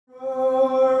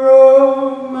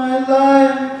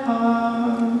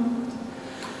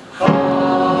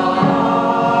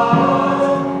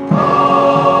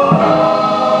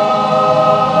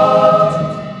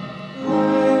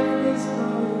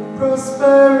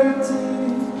The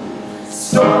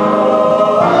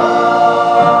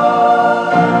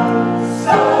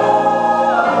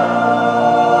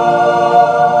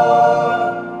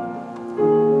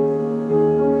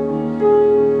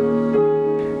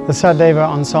Sahadeva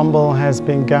Ensemble has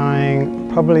been going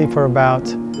probably for about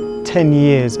 10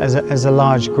 years as a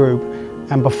large group,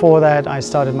 and before that I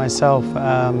started myself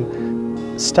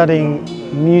studying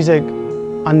music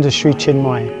under Shri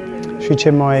Чинмой. Shri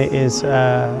Чинмой is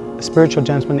a spiritual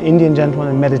gentleman, Indian gentleman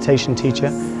and meditation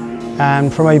teacher,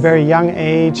 and from a very young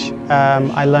age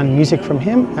I learned music from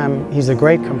him. He's a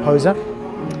great composer,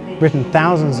 written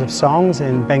thousands of songs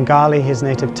in Bengali, his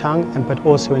native tongue, but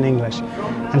also in English.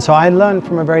 And so I learned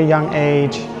from a very young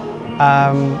age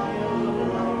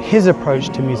his approach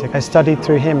to music. I studied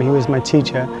through him, he was my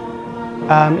teacher,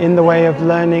 in the way of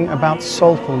learning about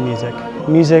soulful music.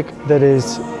 Music that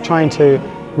is trying to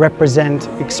represent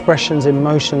expressions,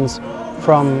 emotions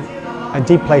from a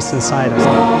deep place inside us.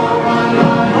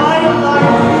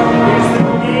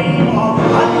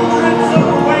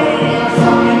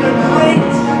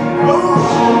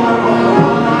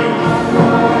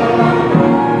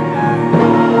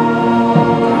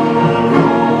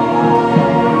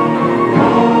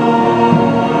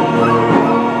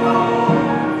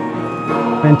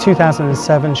 In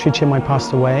 2007, Shri Чинмой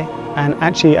passed away, and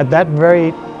actually at that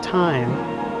very time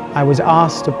I was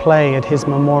asked to play at his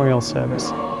memorial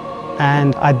service.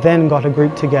 And I then got a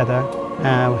group together,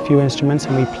 a few instruments,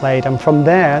 and we played, and from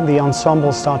there the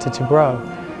ensemble started to grow.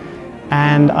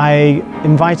 And I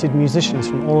invited musicians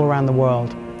from all around the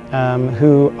world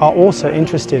who are also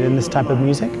interested in this type of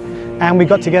music, and we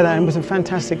got together and it was a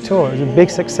fantastic tour. It was a big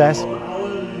success.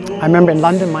 I remember in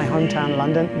London, my hometown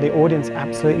London, the audience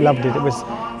absolutely loved it.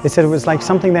 They said it was like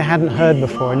something they hadn't heard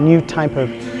before, a new type of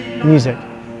music.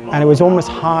 And it was almost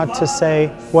hard to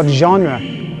say what genre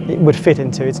it would fit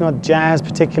into. It's not jazz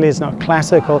particularly, it's not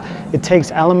classical. It takes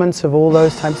elements of all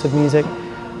those types of music,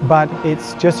 but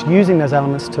it's just using those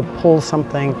elements to pull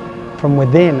something from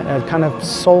within, a kind of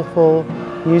soulful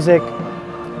music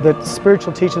that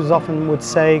spiritual teachers often would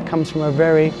say comes from a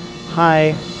very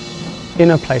high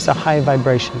inner place, a high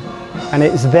vibration, and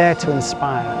it is there to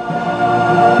inspire.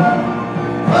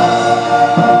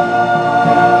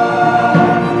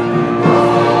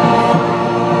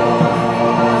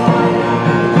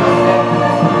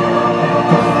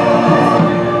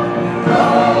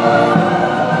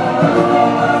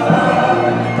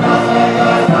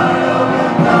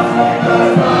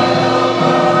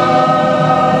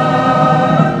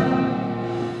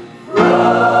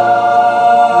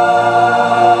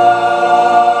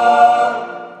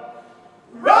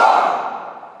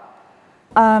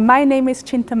 My name is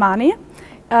Chintamani.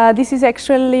 This is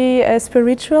actually a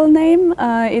spiritual name.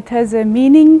 It has a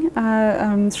meaning.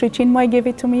 Shri Чинмой gave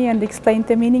it to me and explained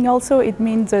the meaning also. It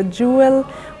means a jewel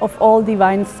of all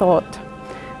divine thought.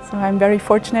 So I'm very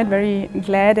fortunate, very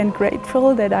glad and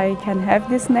grateful that I can have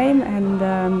this name, and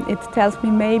it tells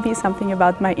me maybe something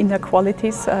about my inner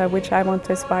qualities which I want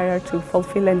to aspire to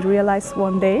fulfill and realize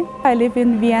one day. I live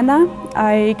in Vienna.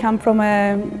 I come from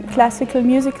a classical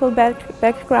musical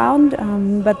background,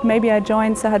 but maybe I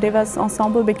joined Sahadeva's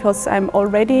Ensemble because I'm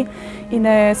already in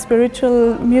a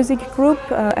spiritual music group,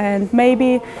 and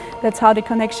maybe that's how the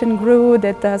connection grew,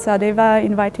 that Sahadeva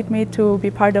invited me to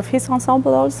be part of his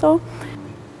ensemble also.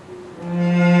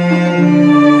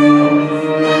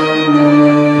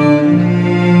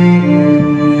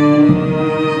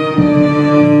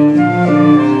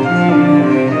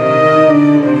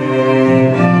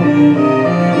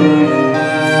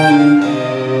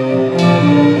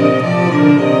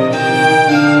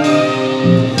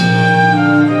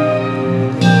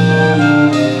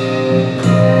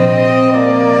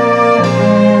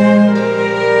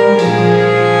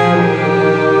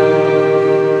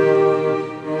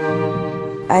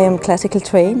 I am classical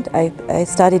trained. I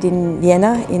studied in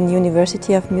Vienna in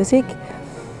University of Music,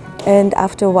 and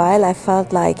after a while I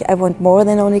felt like I want more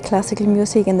than only classical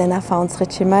music, and then I found Shri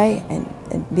Чинмой,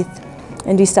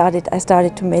 and I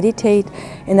started to meditate,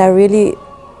 and I really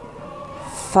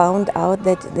found out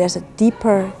that there's a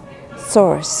deeper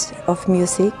source of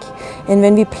music, and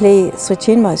when we play Shri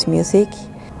Чинмой's music,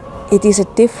 it is a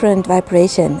different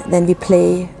vibration than we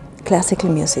play classical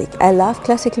music. I love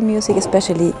classical music,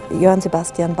 especially Johann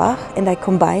Sebastian Bach, and I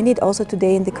combine it also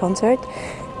today in the concert.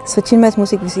 Shri Чинмой's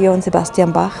music with Johann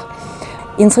Sebastian Bach.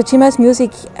 In Shri Чинмой's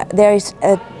music there is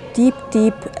a deep,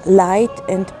 deep light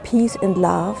and peace and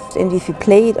love, and if you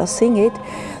play it or sing it,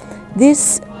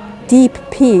 this deep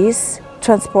peace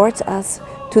transports us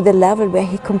to the level where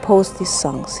he composed these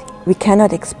songs. We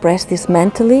cannot express this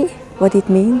mentally, what it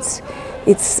means,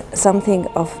 It's something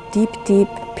of deep, deep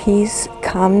peace,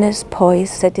 calmness,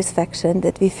 poise, satisfaction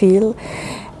that we feel.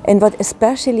 And what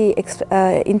especially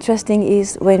interesting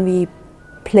is when we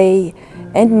play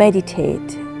and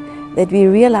meditate, that we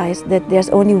realize that there's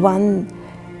only one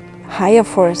higher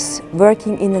force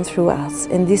working in and through us.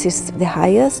 And this is the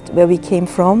highest, where we came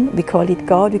from. We call it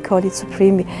God, we call it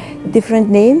Supreme, different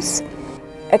names.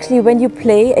 Actually, when you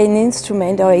play an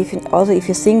instrument, or also if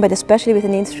you sing, but especially with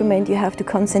an instrument, you have to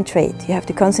concentrate. You have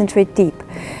to concentrate deep.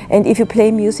 And if you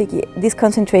play music, this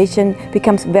concentration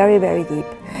becomes very, very deep.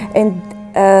 And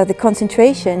the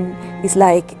concentration is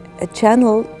like a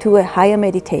channel to a higher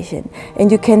meditation.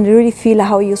 And you can really feel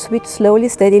how you switch slowly,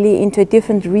 steadily into a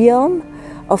different realm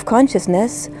of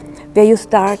consciousness where you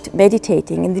start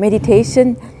meditating. And the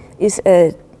meditation is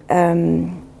a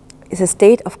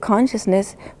state of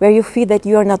consciousness where you feel that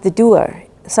you are not the doer.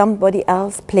 Somebody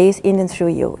else plays in and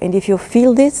through you. And if you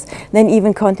feel this, then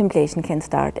even contemplation can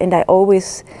start. And I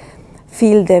always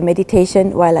feel the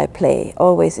meditation while I play,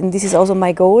 always. And this is also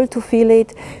my goal, to feel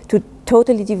it, to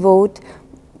totally devote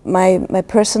my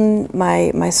person,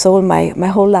 my soul, my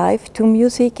whole life to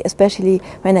music, especially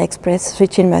when I express Shri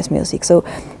Chinmoy's music. So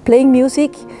playing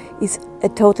music is a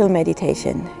total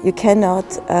meditation. You cannot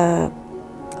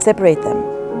separate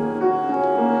them.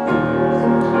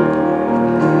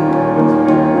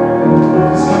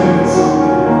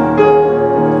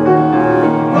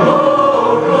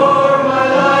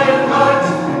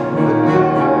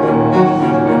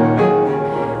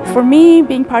 For me,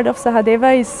 being part of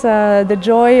Sahadeva is the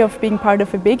joy of being part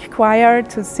of a big choir,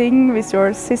 to sing with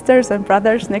your sisters and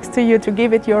brothers next to you, to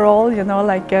give it your all, you know,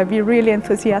 like be really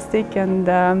enthusiastic and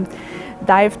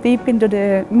dive deep into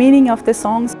the meaning of the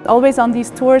songs. Always on these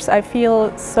tours I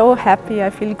feel so happy, I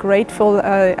feel grateful.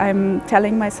 I'm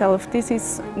telling myself this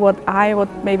is what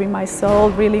maybe my soul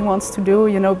really wants to do,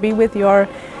 you know, be with your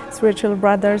spiritual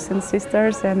brothers and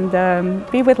sisters, and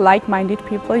be with like-minded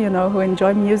people, you know, who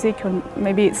enjoy music and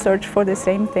maybe search for the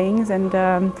same things. And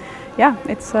yeah,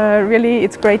 it's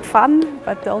it's great fun,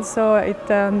 but also it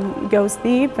goes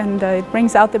deep, and it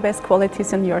brings out the best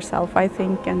qualities in yourself, I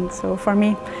think. And so for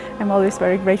me, I'm always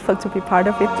very grateful to be part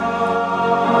of it.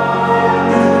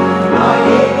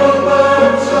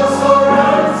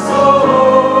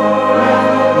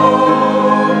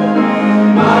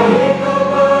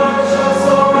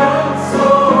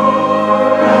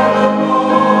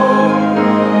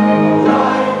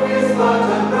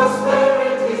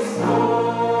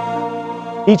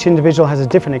 Each individual has a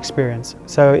different experience,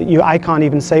 so I can't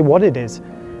even say what it is,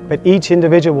 but each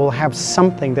individual will have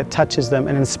something that touches them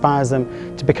and inspires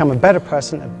them to become a better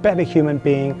person, a better human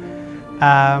being.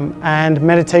 And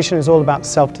meditation is all about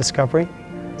self-discovery.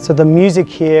 So the music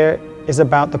here is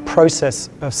about the process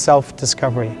of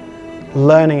self-discovery,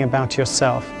 learning about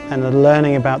yourself and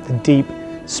learning about the deep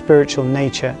spiritual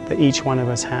nature that each one of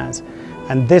us has.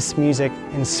 And this music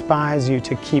inspires you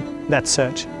to keep that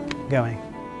search going.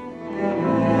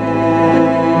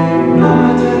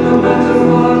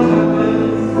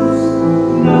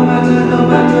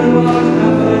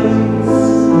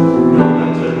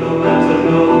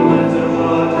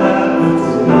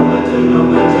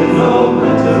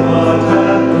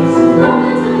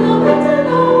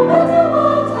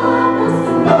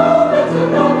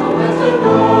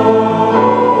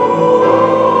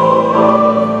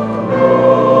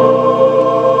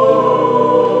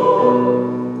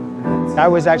 I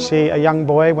was actually a young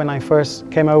boy when I first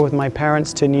came over with my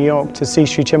parents to New York to see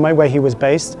Shri Чинмой, where he was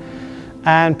based.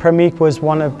 And Pремик was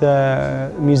one of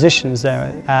the musicians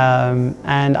there.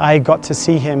 And I got to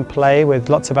see him play with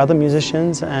lots of other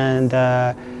musicians. And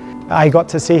I got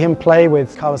to see him play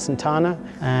with Carlos Santana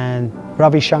and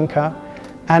Ravi Shankar.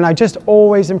 And I just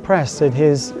always impressed at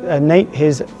his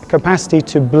capacity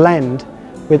to blend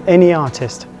with any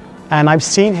artist. And I've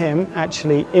seen him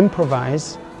actually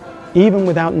improvise even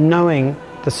without knowing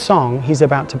the song he's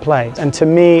about to play. And to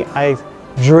me, I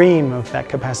dream of that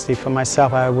capacity for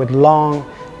myself. I would long,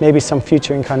 maybe some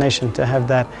future incarnation, to have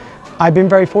that. I've been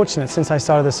very fortunate since I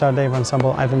started the Sahadeva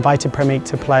Ensemble. I've invited Pремик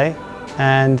to play,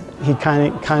 and he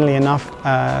kindly enough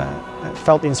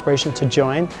felt the inspiration to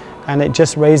join, and it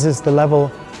just raises the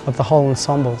level of the whole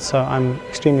ensemble. So I'm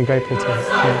extremely grateful to him.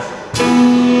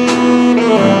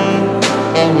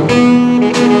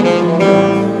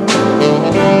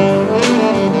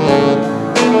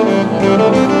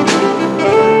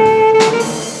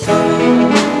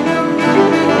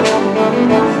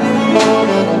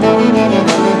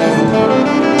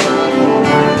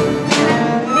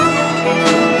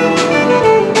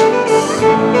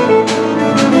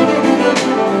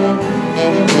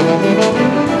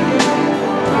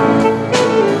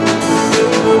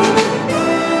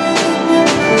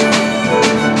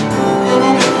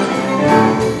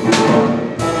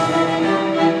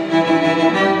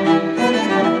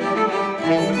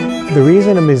 The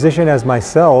reason a musician as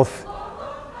myself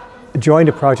joined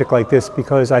a project like this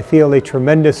because I feel a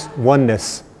tremendous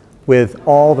oneness with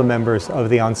all the members of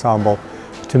the ensemble.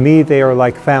 To me, they are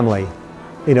like family,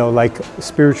 you know, like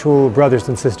spiritual brothers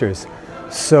and sisters.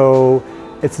 So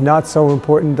it's not so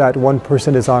important that one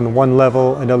person is on one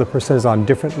level, another person is on a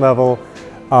different level.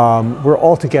 We're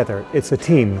all together. It's a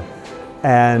team.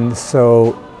 And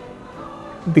so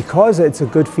because it's a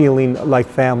good feeling like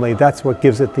family, that's what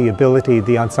gives it the ability,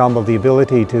 the ensemble, the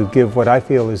ability to give what I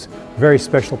feel is very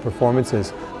special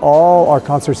performances. All our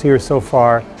concerts here so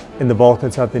far in the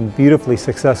Balkans have been beautifully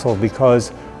successful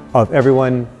because of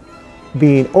everyone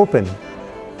being open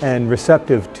and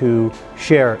receptive to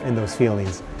share in those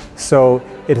feelings. So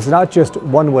it is not just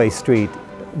one-way street.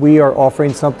 We are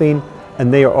offering something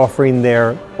and they are offering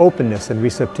their openness and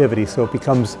receptivity, so it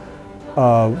becomes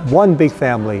one big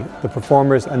family, the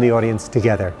performers and the audience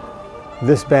together.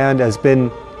 This band has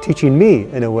been teaching me,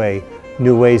 in a way,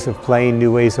 new ways of playing, new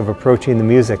ways of approaching the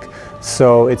music.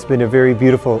 So it's been a very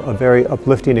beautiful, a very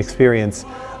uplifting experience.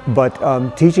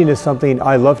 But teaching is something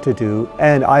I love to do,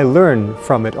 and I learn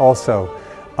from it also.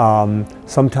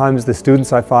 Sometimes the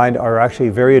students I find are actually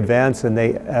very advanced and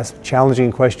they ask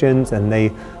challenging questions and they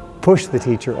push the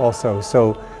teacher also.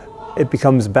 So it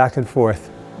becomes back and forth.